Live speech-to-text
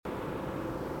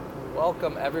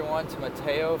Welcome everyone to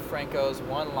Mateo Franco's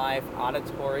One Life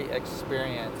Auditory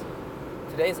Experience.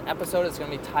 Today's episode is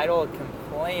going to be titled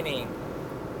Complaining.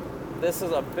 This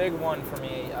is a big one for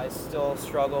me. I still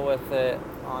struggle with it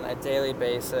on a daily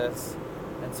basis.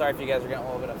 And sorry if you guys are getting a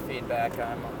little bit of feedback.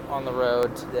 I'm on the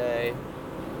road today.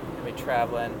 I'm going to be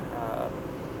traveling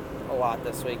a lot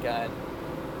this weekend.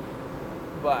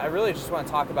 But I really just want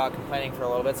to talk about complaining for a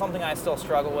little bit. It's something I still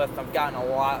struggle with. I've gotten a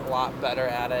lot better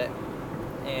at it.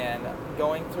 And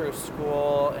going through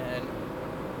school and,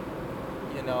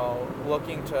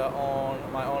 looking to own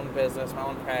my own business, my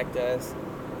own practice,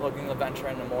 looking to venture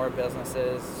into more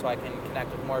businesses so I can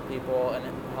connect with more people and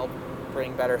help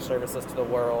bring better services to the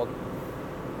world.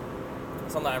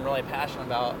 Something I'm really passionate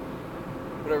about,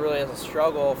 but it really is a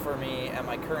struggle for me at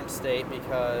my current state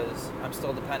because I'm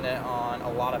still dependent on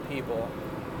a lot of people.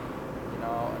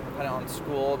 I'm dependent on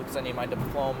school because I need my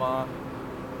diploma,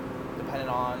 dependent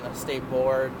on the state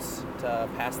boards to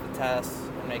pass the tests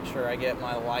and make sure I get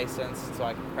my license so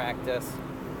I can practice.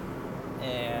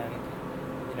 And,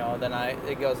 then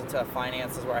it goes into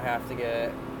finances where I have to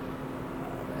get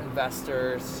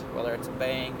investors, whether it's a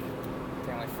bank,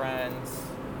 family, friends,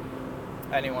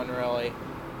 anyone really,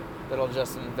 that'll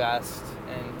just invest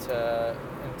into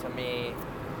me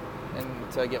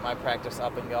and to get my practice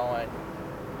up and going.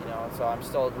 So I'm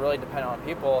still really dependent on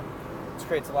people. This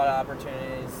creates a lot of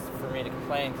opportunities for me to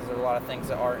complain because there's a lot of things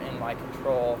that are in my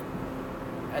control,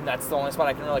 and that's the only spot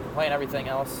I can really complain. Everything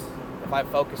else, if I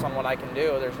focus on what I can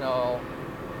do, there's no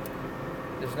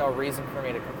reason for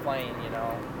me to complain.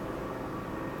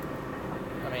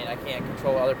 I can't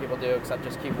control what other people do except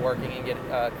just keep working and get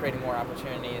creating more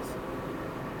opportunities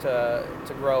to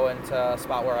grow into a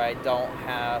spot where I don't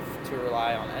have to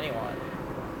rely on anyone.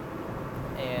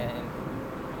 And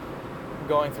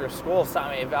going through school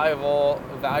taught me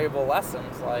valuable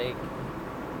lessons. Like,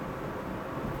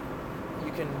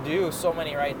 you can do so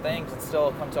many right things and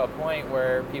still come to a point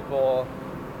where people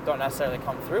don't necessarily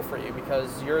come through for you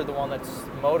because you're the one that's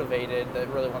motivated, that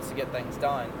really wants to get things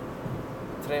done.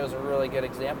 Today was a really good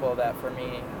example of that for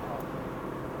me.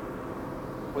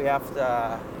 We have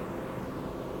to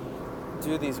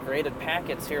do these graded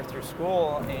packets here through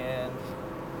school, and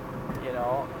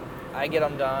I get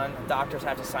them done. Doctors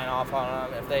have to sign off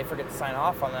on them. If they forget to sign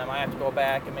off on them, I have to go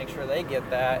back and make sure they get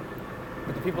that.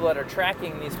 But the people that are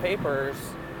tracking these papers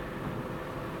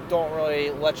don't really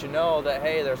let you know that,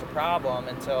 hey, there's a problem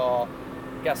until,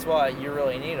 guess what, you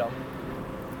really need them.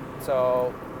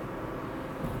 So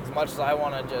as much as I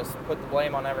want to just put the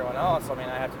blame on everyone else, I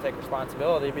have to take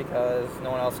responsibility because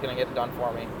no one else is going to get it done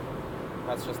for me.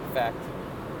 That's just the fact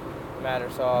of the matter.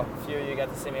 So a few of you got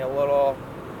to see me a little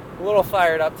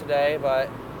fired up today, but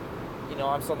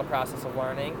I'm still in the process of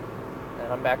learning,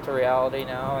 and I'm back to reality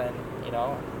now, and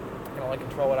I can only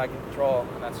control what I can control,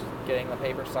 and that's getting the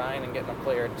paper signed and getting them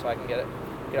cleared so I can get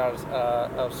out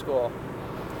of school.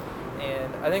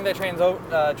 And I think that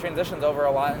transitions over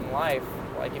a lot in life.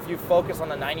 Like, if you focus on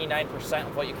the 99%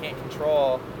 of what you can't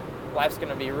control, life's going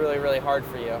to be really, really hard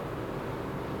for you.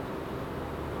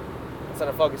 Instead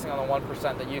of focusing on the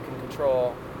 1% that you can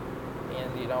control.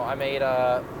 And I made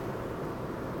a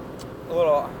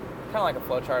little, kind of like a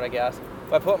flow chart, I guess.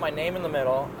 But I put my name in the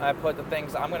middle. I put the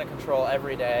things I'm going to control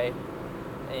every day,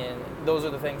 and those are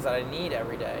the things that I need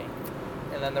every day.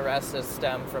 And then the rest is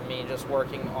stem from me just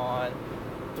working on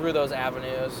through those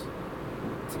avenues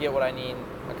to get what I need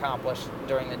accomplished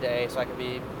during the day so I can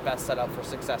be best set up for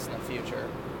success in the future.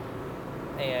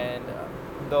 And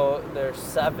though there's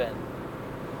seven.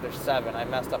 I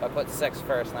messed up. I put 6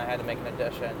 first, and I had to make an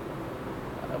addition.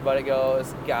 But it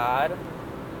goes God,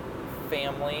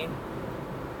 family,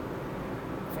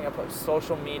 I think I put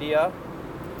social media,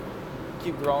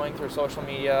 keep growing through social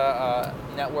media,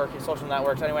 networking, social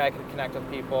networks, any way I can connect with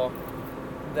people.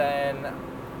 Then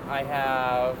I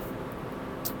have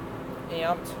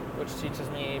Amped, which teaches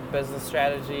me business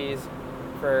strategies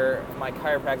for my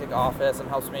chiropractic office and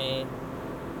helps me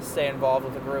stay involved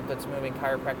with a group that's moving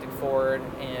chiropractic forward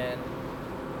and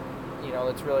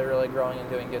that's really, really growing and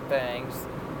doing good things.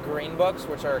 Green books,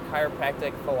 which are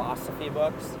chiropractic philosophy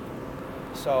books.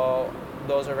 So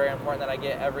those are very important that I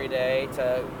get every day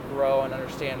to grow and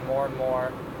understand more and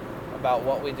more about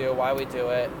what we do, why we do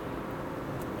it,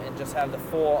 and just have the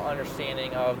full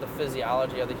understanding of the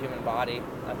physiology of the human body.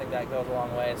 I think that goes a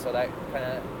long way. So that kind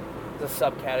of is a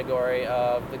subcategory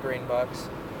of the green books.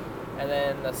 And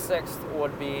then the 6th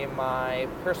would be my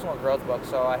personal growth book.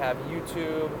 So I have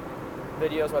YouTube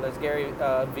videos, whether it's Gary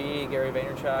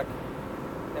Vaynerchuk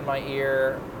in my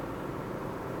ear,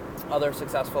 other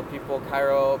successful people,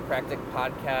 chiropractic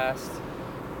podcast,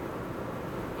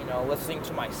 listening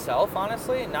to myself,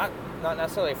 honestly, not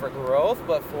necessarily for growth,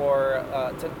 but for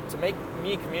to make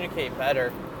me communicate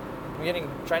better.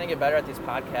 Trying to get better at these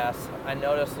podcasts. I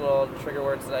notice little trigger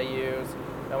words that I use.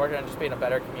 I'm working on just being a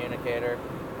better communicator,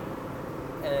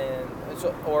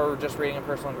 or just reading a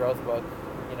personal growth book,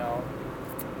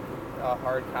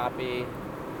 hard copy,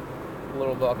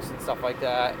 little books and stuff like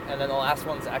that. And then the last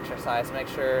one's exercise. Make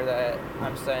sure that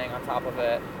I'm staying on top of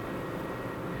it.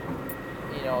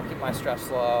 Keep my stress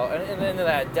low. And into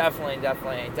that, definitely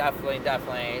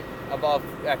above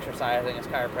exercising is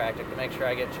chiropractic, to make sure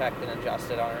I get checked and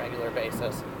adjusted on a regular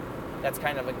basis. That's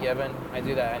kind of a given. I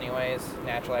do that anyways.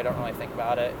 Naturally, I don't really think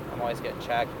about it. I'm always getting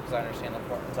checked because I understand the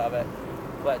importance of it.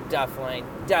 But definitely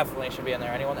should be in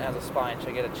there. Anyone that has a spine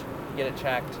should get it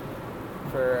checked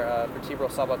for vertebral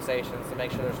subluxations to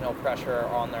make sure there's no pressure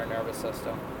on their nervous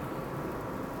system.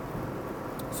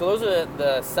 So those are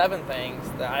the 7 things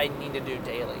that I need to do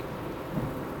daily.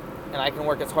 And I can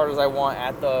work as hard as I want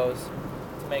at those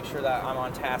to make sure that I'm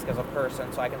on task as a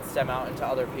person, so I can stem out into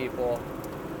other people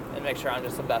and make sure I'm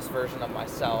just the best version of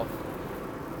myself.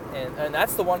 And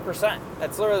that's the 1%.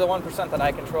 That's literally the 1% that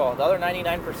I control. The other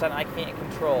 99% I can't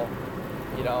control.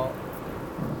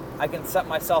 I can set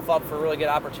myself up for really good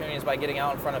opportunities by getting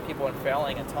out in front of people and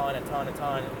failing a ton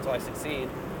until I succeed.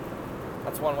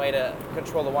 That's one way to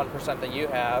control the 1% that you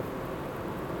have.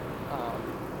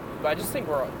 But I just think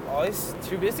we're always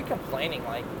too busy complaining.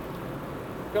 Like,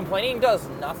 complaining does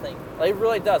nothing. Like, it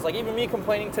really does. Like, even me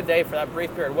complaining today for that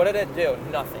brief period, what did it do?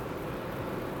 Nothing.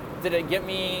 Did it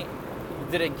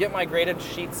get my graded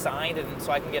sheet signed and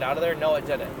so I can get out of there? No, it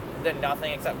didn't. It did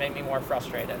nothing except make me more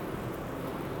frustrated.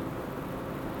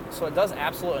 So it does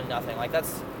absolutely nothing. Like,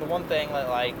 that's the one thing that,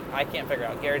 like, I can't figure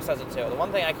out. Gary says it too. The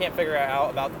one thing I can't figure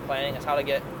out about complaining is how to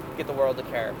get the world to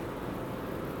care.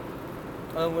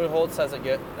 And Lou Holt says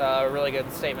a really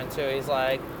good statement too. He's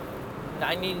like,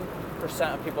 90%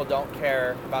 of people don't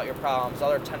care about your problems. The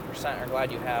other 10% are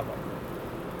glad you have them.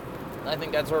 And I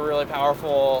think that's a really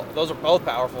powerful. Those are both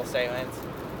powerful statements.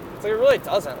 So it really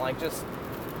doesn't. Like, just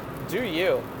do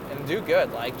you. And do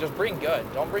good. Like, just bring good.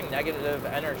 Don't bring negative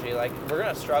energy. Like, we're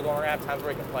going to struggle. We're going to have times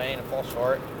where we complain and fall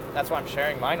short. That's why I'm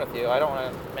sharing mine with you. I don't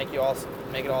want to make it all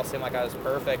seem like I was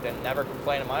perfect and never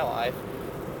complain in my life.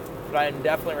 But I'm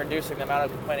definitely reducing the amount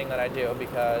of complaining that I do,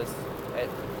 because it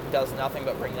does nothing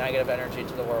but bring negative energy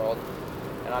to the world.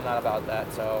 And I'm not about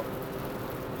that. So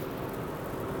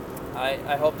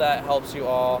I hope that helps you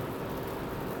all.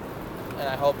 And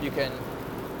I hope you can.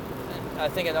 I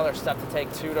think another step to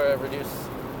take too to reduce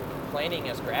complaining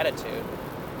is gratitude.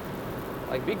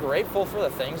 Like, be grateful for the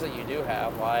things that you do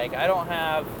have. Like, I don't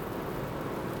have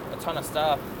a ton of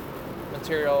stuff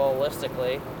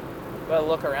materialistically, but I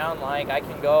look around, like, I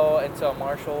can go into a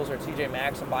Marshalls or TJ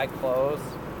Maxx and buy clothes.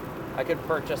 I could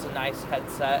purchase a nice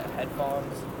headset,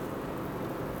 headphones,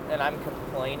 and I'm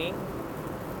complaining.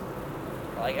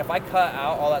 Like, if I cut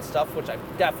out all that stuff, which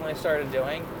I've definitely started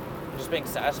doing, just being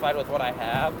satisfied with what I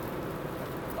have,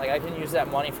 like, I can use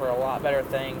that money for a lot better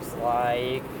things,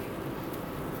 like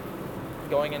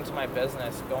going into my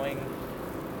business, going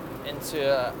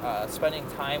into spending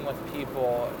time with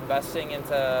people, investing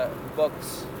into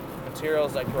books,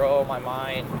 materials that grow my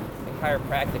mind in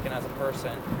chiropractic and as a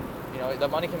person. The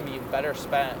money can be better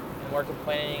spent, and we're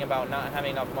complaining about not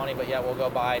having enough money, but yet we'll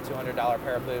go buy a $200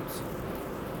 pair of boots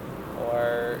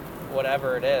or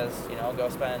whatever it is, go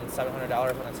spend $700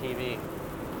 on a TV.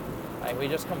 Like, we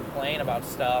just complain about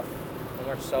stuff, and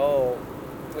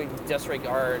we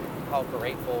disregard how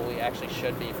grateful we actually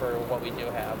should be for what we do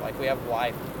have. Like, we have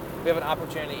life. We have an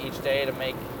opportunity each day to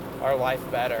make our life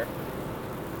better.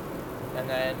 And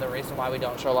then the reason why we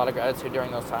don't show a lot of gratitude during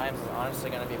those times is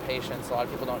honestly going to be patience. A lot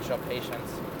of people don't show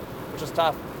patience, which is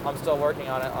tough. I'm still working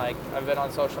on it. Like, I've been on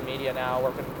social media now,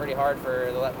 working pretty hard for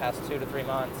the past 2 to 3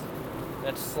 months. And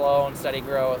it's slow and steady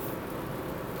growth.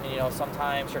 And,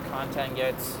 sometimes your content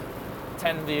gets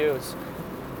 10 views,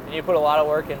 and you put a lot of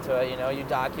work into it. You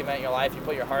document your life, you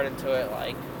put your heart into it,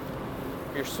 like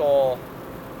your soul,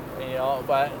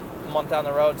 but a month down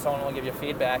the road, someone will give you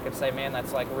feedback and say, man,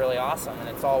 that's like really awesome, and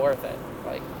it's all worth it.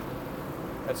 Like,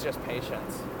 it's just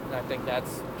patience. And I think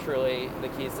that's truly the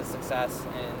keys to success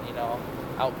in,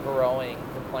 outgrowing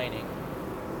complaining.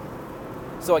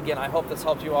 So again, I hope this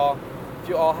helped you all. If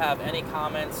you all have any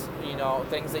comments,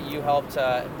 things that you help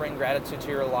to bring gratitude to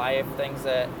your life, things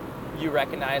that you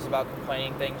recognize about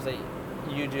complaining, things that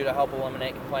you do to help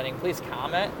eliminate complaining, please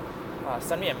comment.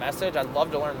 Send me a message. I'd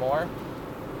love to learn more.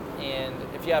 And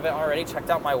if you haven't already checked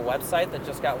out my website that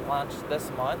just got launched this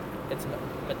month, it's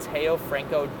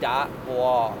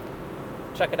mateofranco.blog.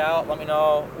 Check it out. Let me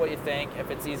know what you think. If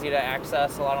it's easy to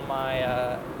access, a lot of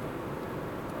my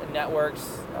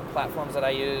networks, platforms that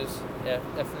I use.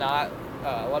 If not,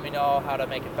 let me know how to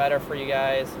make it better for you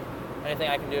guys. Anything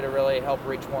I can do to really help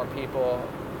reach more people,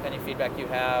 any feedback you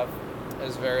have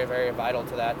is very, very vital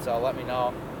to that, so let me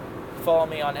know. Follow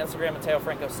me on Instagram, Mateo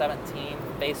Franco17,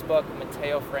 Facebook,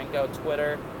 Mateo Franco,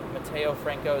 Twitter, Mateo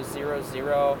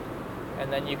Franco00,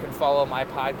 and then you can follow my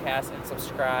podcast and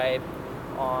subscribe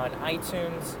on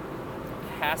iTunes,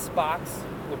 CastBox,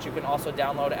 which you can also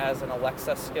download as an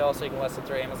Alexa skill, so you can listen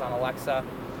through Amazon Alexa,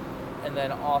 and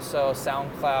then also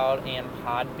SoundCloud and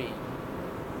Podbean.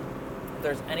 If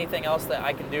there's anything else that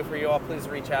I can do for you all, please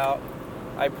reach out.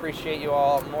 I appreciate you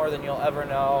all more than you'll ever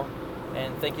know,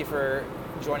 and thank you for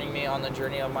joining me on the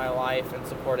journey of my life and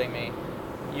supporting me.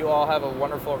 You all have a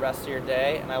wonderful rest of your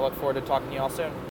day, and I look forward to talking to you all soon.